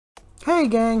Hey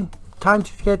gang, time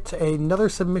to get another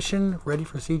submission ready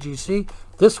for CGC.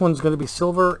 This one's going to be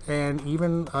silver and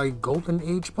even a golden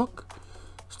age book.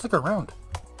 Stick around.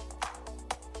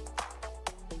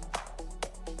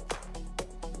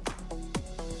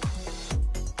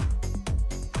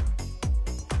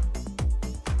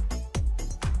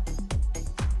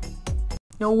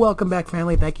 Welcome back,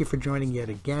 family. Thank you for joining yet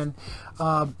again.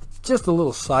 Just a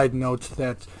little side note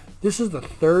that this is the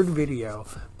third video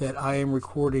that I am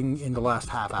recording in the last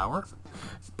half hour,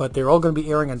 but they're all going to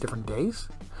be airing on different days.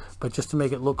 But just to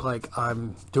make it look like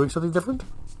I'm doing something different,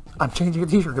 I'm changing a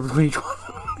t-shirt between each one.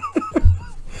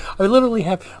 I literally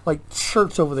have like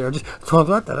shirts over there just because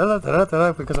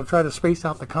I'm trying to space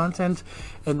out the content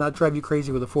and not drive you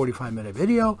crazy with a 45-minute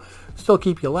video. Still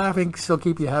keep you laughing, still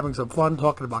keep you having some fun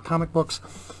talking about comic books.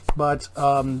 But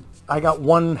I got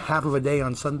one half of a day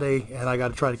on Sunday, and I got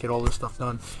to try to get all this stuff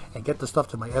done and get the stuff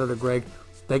to my editor, Greg.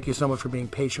 Thank you so much for being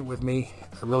patient with me.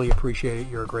 I really appreciate it.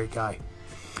 You're a great guy.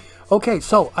 Okay,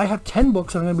 so I have 10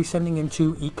 books I'm going to be sending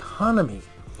into economy,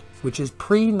 which is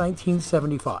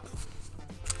pre-1975.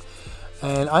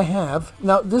 And I have,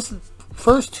 now this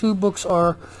first two books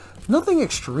are nothing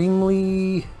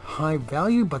extremely high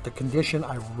value, but the condition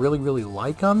I really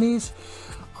like on these.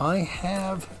 I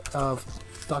have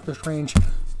Doctor Strange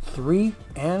 3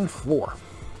 and 4.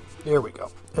 There we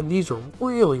go. And these are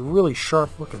really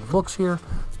sharp looking books here.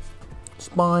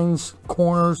 Spines,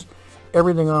 corners,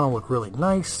 everything on them look really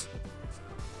nice.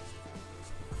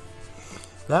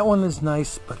 That one is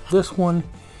nice, but this one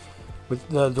with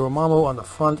the Dormammu on the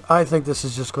front, I think this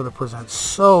is just going to present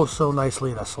so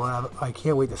nicely in a slab. I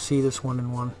can't wait to see this one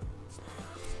in one.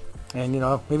 And, you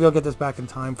know, maybe I'll get this back in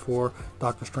time for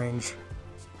Doctor Strange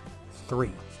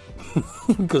 3.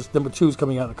 Because number 2 is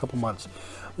coming out in a couple months.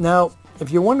 Now, if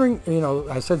you're wondering, you know,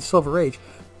 I said Silver Age.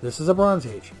 This is a Bronze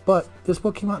Age. But this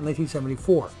book came out in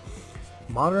 1974.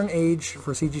 Modern age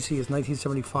for CGC is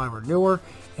 1975 or newer.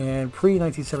 And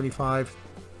pre-1975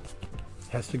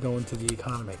 has to go into the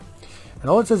economy. And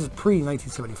all it says is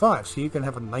pre-1975, so you can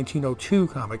have a 1902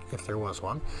 comic, if there was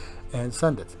one, and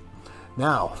send it.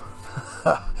 Now,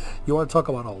 you want to talk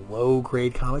about a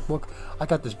low-grade comic book? I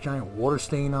got this giant water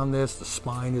stain on this. The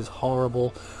spine is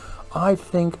horrible. I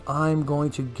think I'm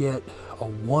going to get a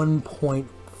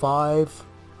 1.5.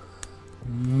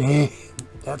 Man,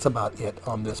 that's about it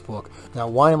on this book. Now,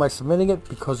 why am I submitting it?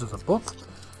 Because of the book,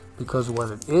 because of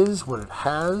what it is, what it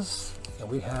has, and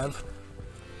we have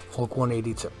Hulk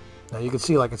 182. Now you can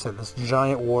see, like I said, this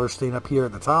giant water stain up here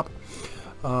at the top.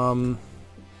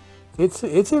 It's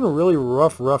in a really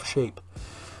rough shape,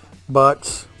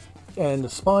 but and the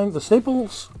spine, the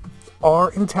staples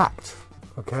are intact.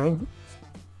 Okay,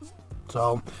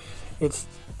 so it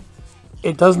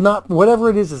does not, whatever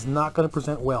it is not going to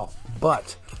present well,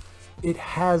 but it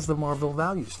has the Marvel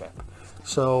value stamp.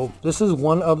 So this is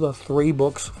one of the 3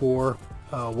 books for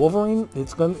Wolverine.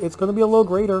 It's gonna be a low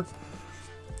grader.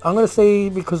 I'm going to say,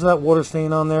 because of that water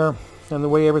stain on there and the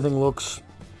way everything looks,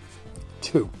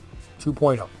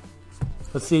 2.0.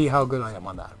 Let's see how good I am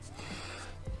on that.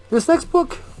 This next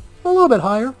book, a little bit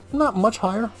higher. Not much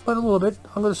higher, but a little bit.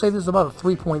 I'm going to say this is about a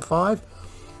 3.5.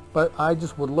 But I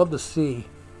just would love to see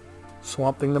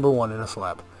Swamp Thing #1 in a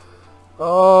slab.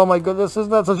 Oh my goodness,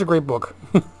 isn't that such a great book?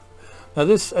 Now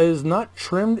this is not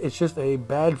trimmed, it's just a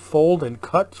bad fold and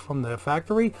cut from the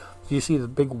factory. So you see the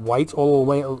big whites all the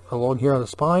way along here on the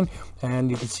spine, and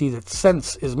you can see that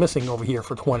Sense is missing over here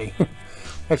for 20.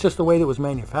 That's just the way that it was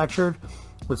manufactured.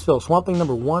 But still, Swamp Thing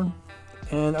 #1,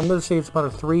 and I'm going to say it's about a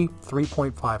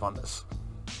 3.5 on this.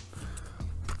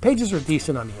 Pages are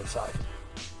decent on the inside.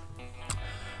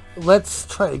 Let's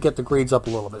try to get the grades up a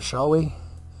little bit, shall we?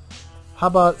 How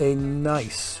about a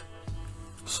nice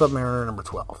Submariner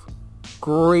 #12?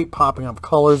 Great popping up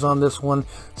colors on this one.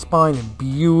 Spine in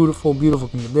beautiful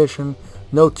condition.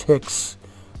 No ticks.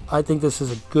 I think this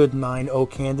is a good 9.0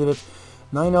 candidate.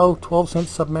 9.0, 12-cent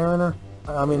Submariner.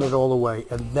 I'm in it all the way.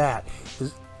 And that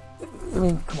is, I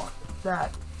mean, come on.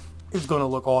 That is going to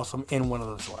look awesome in one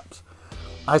of the slabs.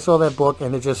 I saw that book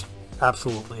and it just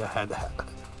absolutely, I had to have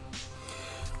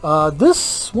it.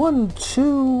 This one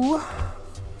too.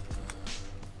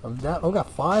 We got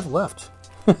 5 left.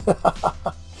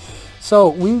 So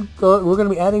we're going to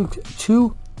be adding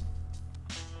 2.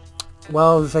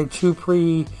 Well, let's say 2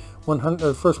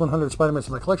 pre-100, first 100 Spider-Mans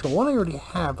in my collection. One I already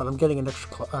have, but I'm getting an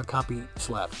extra copy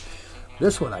slab.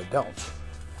 This one I don't.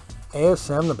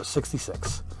 ASM number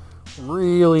 66.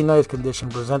 Really nice condition,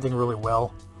 presenting really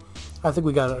well. I think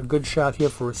we got a good shot here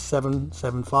for a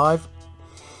 7.75.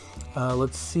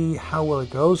 Let's see how well it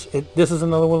goes. This is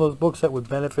another one of those books that would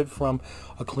benefit from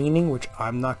a cleaning, which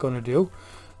I'm not going to do.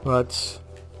 But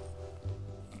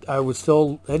I would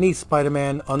still, any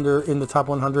Spider-Man in the top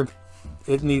 100,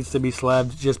 it needs to be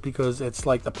slabbed just because it's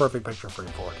like the perfect picture frame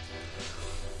for it.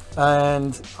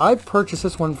 And I purchased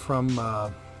this one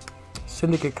from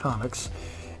Syndicate Comics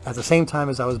at the same time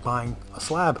as I was buying a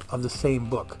slab of the same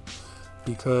book,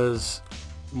 because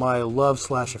my love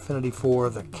 / affinity for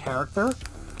the character.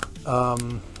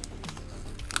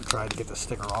 Try to get the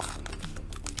sticker off.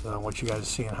 I don't want you guys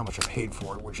seeing how much I paid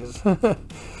for it, which is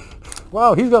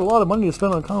wow, he's got a lot of money to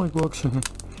spend on comic books.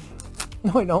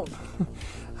 No, I don't.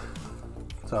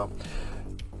 So,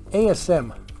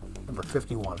 ASM number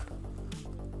 51.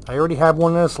 I already have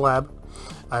one in a slab.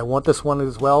 I want this one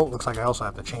as well. Looks like I also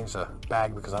have to change the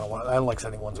bag because I don't like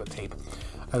sending ones with tape.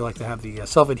 I like to have the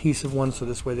self-adhesive ones, so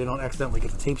this way they don't accidentally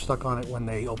get the tape stuck on it when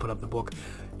they open up the book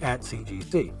at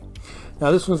CGC. Now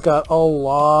this one's got a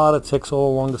lot of ticks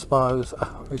all along the spines.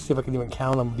 Let me see if I can even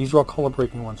count them. These are all color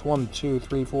breaking ones. 1, 2,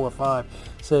 3, 4, 5,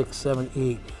 6, 7,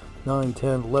 8, 9,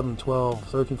 10, 11, 12,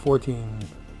 13, 14,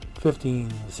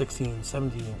 15, 16,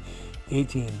 17,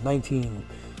 18, 19,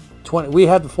 20. We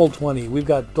have the full 20. We've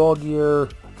got dog ear,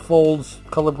 folds,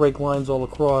 color break lines all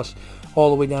across,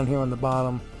 all the way down here on the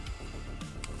bottom.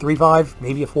 3, 5,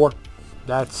 maybe a 4.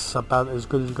 That's about as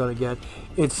good as you're going to get.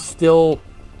 It's still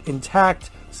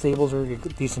intact. Stables are in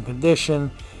decent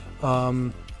condition.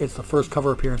 It's the first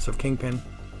cover appearance of Kingpin.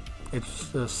 It's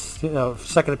the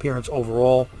second appearance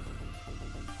overall.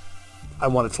 I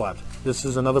want it slabbed. This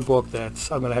is another book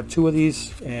that's, I'm going to have 2 of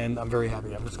these, and I'm very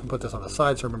happy. I'm just going to put this on the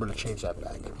side so remember to change that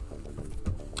bag.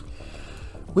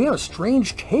 We have a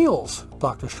Strange Tales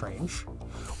Doctor Strange.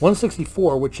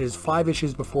 164, which is 5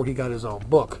 issues before he got his own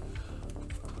book.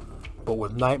 But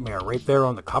with Nightmare right there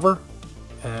on the cover.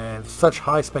 And such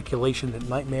high speculation that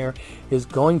Nightmare is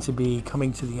going to be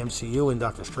coming to the MCU in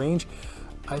Doctor Strange.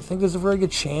 I think there's a very good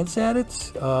chance at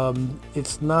it.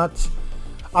 It's not...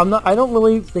 I don't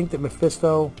really think that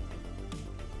Mephisto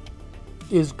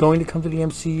is going to come to the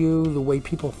MCU the way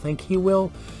people think he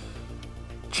will.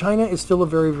 China is still a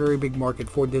very, very big market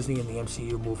for Disney and the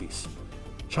MCU movies.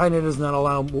 China does not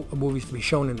allow movies to be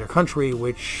shown in their country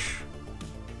which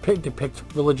depict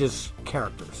religious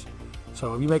characters.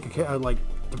 So if you make a like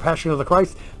The Passion of the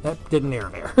Christ, that didn't air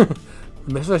there.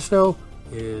 Mephisto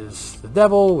is the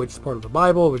devil, which is part of the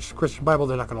Bible, which is the Christian Bible.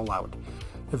 They're not going to allow it.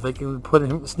 If they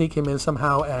can sneak him in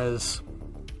somehow as,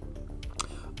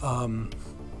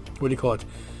 what do you call it,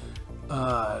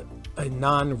 a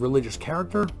non-religious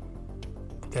character,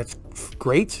 that's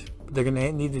great. They're going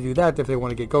to need to do that if they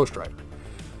want to get Ghost Rider.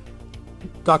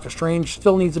 Doctor Strange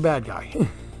still needs a bad guy.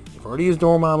 They've already used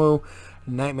Dormammu.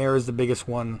 Nightmare is the biggest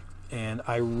one. And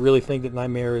I really think that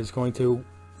Nightmare is going to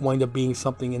wind up being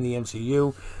something in the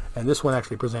MCU. And this one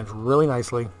actually presents really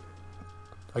nicely.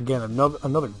 Again,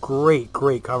 another great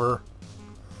cover.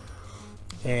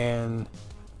 And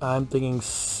I'm thinking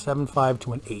 7.5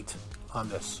 to an 8 on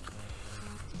this.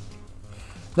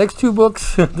 Next 2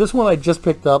 books. This one I just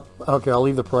picked up. Okay, I'll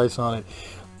leave the price on it.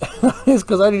 It's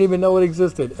because I didn't even know it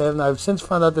existed. And I've since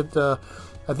found out that...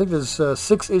 I think there's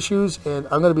 6 issues, and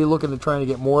I'm going to be looking to trying to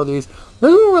get more of these. This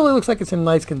one really looks like it's in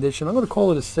nice condition. I'm going to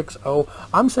call it a 6.0.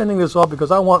 I'm sending this off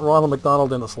because I want Ronald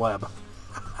McDonald in the slab.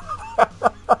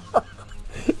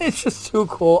 It's just too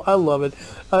cool. I love it.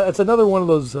 It's another one of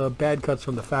those bad cuts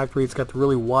from the factory. It's got the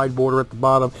really wide border at the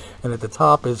bottom, and at the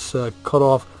top is cut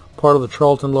off part of the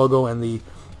Charlton logo, and the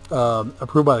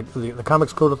approved by the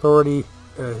Comics Code Authority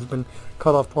has been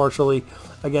cut off partially.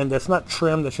 Again, that's not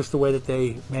trim, that's just the way that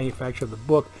they manufacture the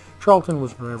book. Charlton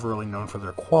was never really known for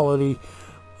their quality,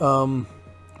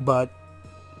 but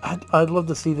I'd love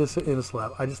to see this in a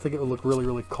slab. I just think it would look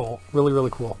really cool.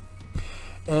 Really cool.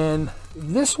 And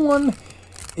this one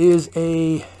is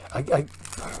a... I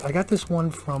got this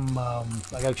one from... I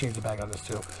gotta change the bag on this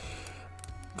too.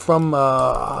 From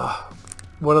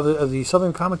one of the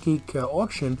Southern Comic Geek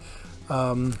auction.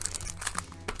 Oh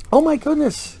my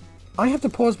goodness! I have to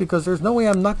pause because there's no way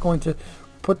I'm not going to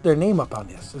put their name up on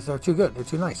this. They're too good. They're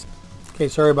too nice. Okay,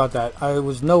 sorry about that.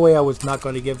 No way I was not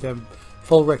going to give them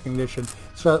full recognition.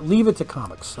 So Leave It to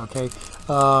Comics, okay?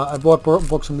 I bought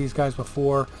books from these guys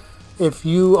before. If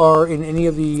you are in any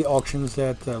of the auctions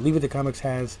that Leave It to Comics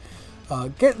has,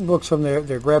 get books from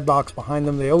their grab box behind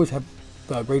them. They always have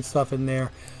great stuff in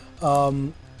there.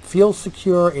 Feel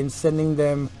secure in sending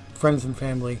them friends and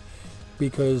family,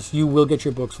 because you will get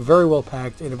your books very well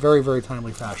packed in a very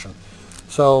timely fashion.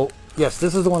 So, yes,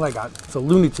 this is the one I got. So,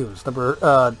 Looney Tunes, number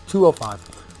 205.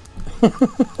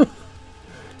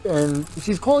 And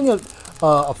she's calling it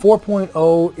a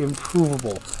 4.0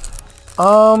 improvable.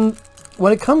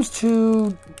 When it comes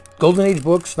to Golden Age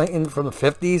books from the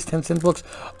 50s, 10-cent books,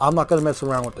 I'm not going to mess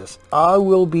around with this. I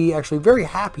will be actually very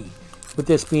happy with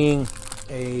this being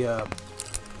a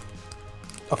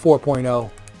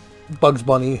 4.0 Bugs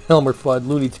Bunny, Elmer Fudd,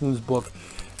 Looney Tunes book.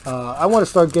 I want to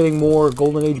start getting more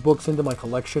Golden Age books into my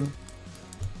collection.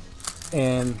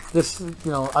 And this,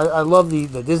 you know, I love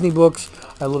the Disney books.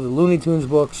 I love the Looney Tunes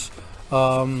books.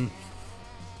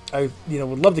 I, you know,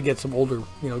 would love to get some older,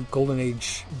 you know, Golden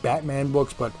Age Batman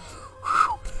books, but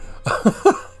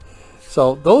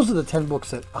so those are the 10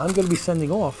 books that I'm going to be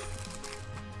sending off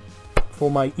for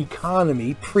my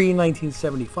economy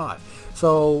pre-1975.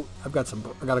 So I got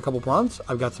a couple bronze,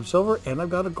 I've got some silver, and I've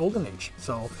got a Golden Age.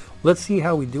 So let's see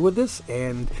how we do with this.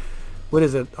 And what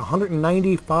is it,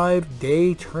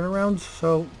 195-day turnaround?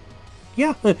 So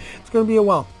yeah, it's going to be a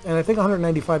while. And I think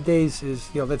 195 days is,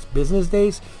 you know, that's business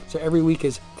days. So every week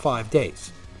is 5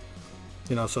 days.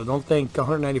 You know, so don't think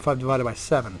 195 divided by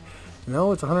 7.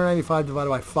 No, it's 195 divided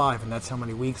by 5, and that's how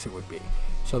many weeks it would be.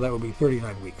 So that would be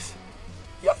 39 weeks.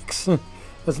 Yikes.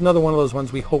 That's another one of those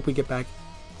ones we hope we get back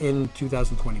in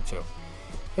 2022.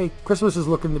 Hey, Christmas is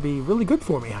looking to be really good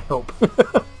for me, I hope.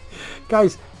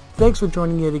 Guys, thanks for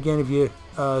joining me again. If you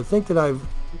think that I've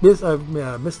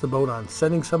missed the boat on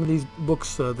sending some of these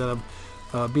books, that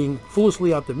I'm being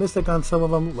foolishly optimistic on some of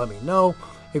them, let me know.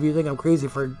 If you think I'm crazy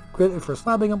for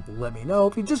snapping them, let me know.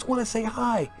 If you just want to say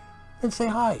hi, then say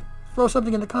hi. Throw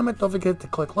something in the comment. Don't forget to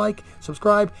click like,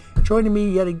 subscribe. Joining me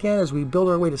yet again as we build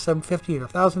our way to 750 and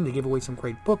 1,000 to give away some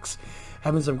great books,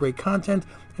 having some great content,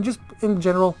 and just in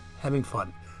general having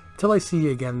fun. Till I see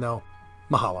you again, though,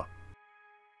 mahalo.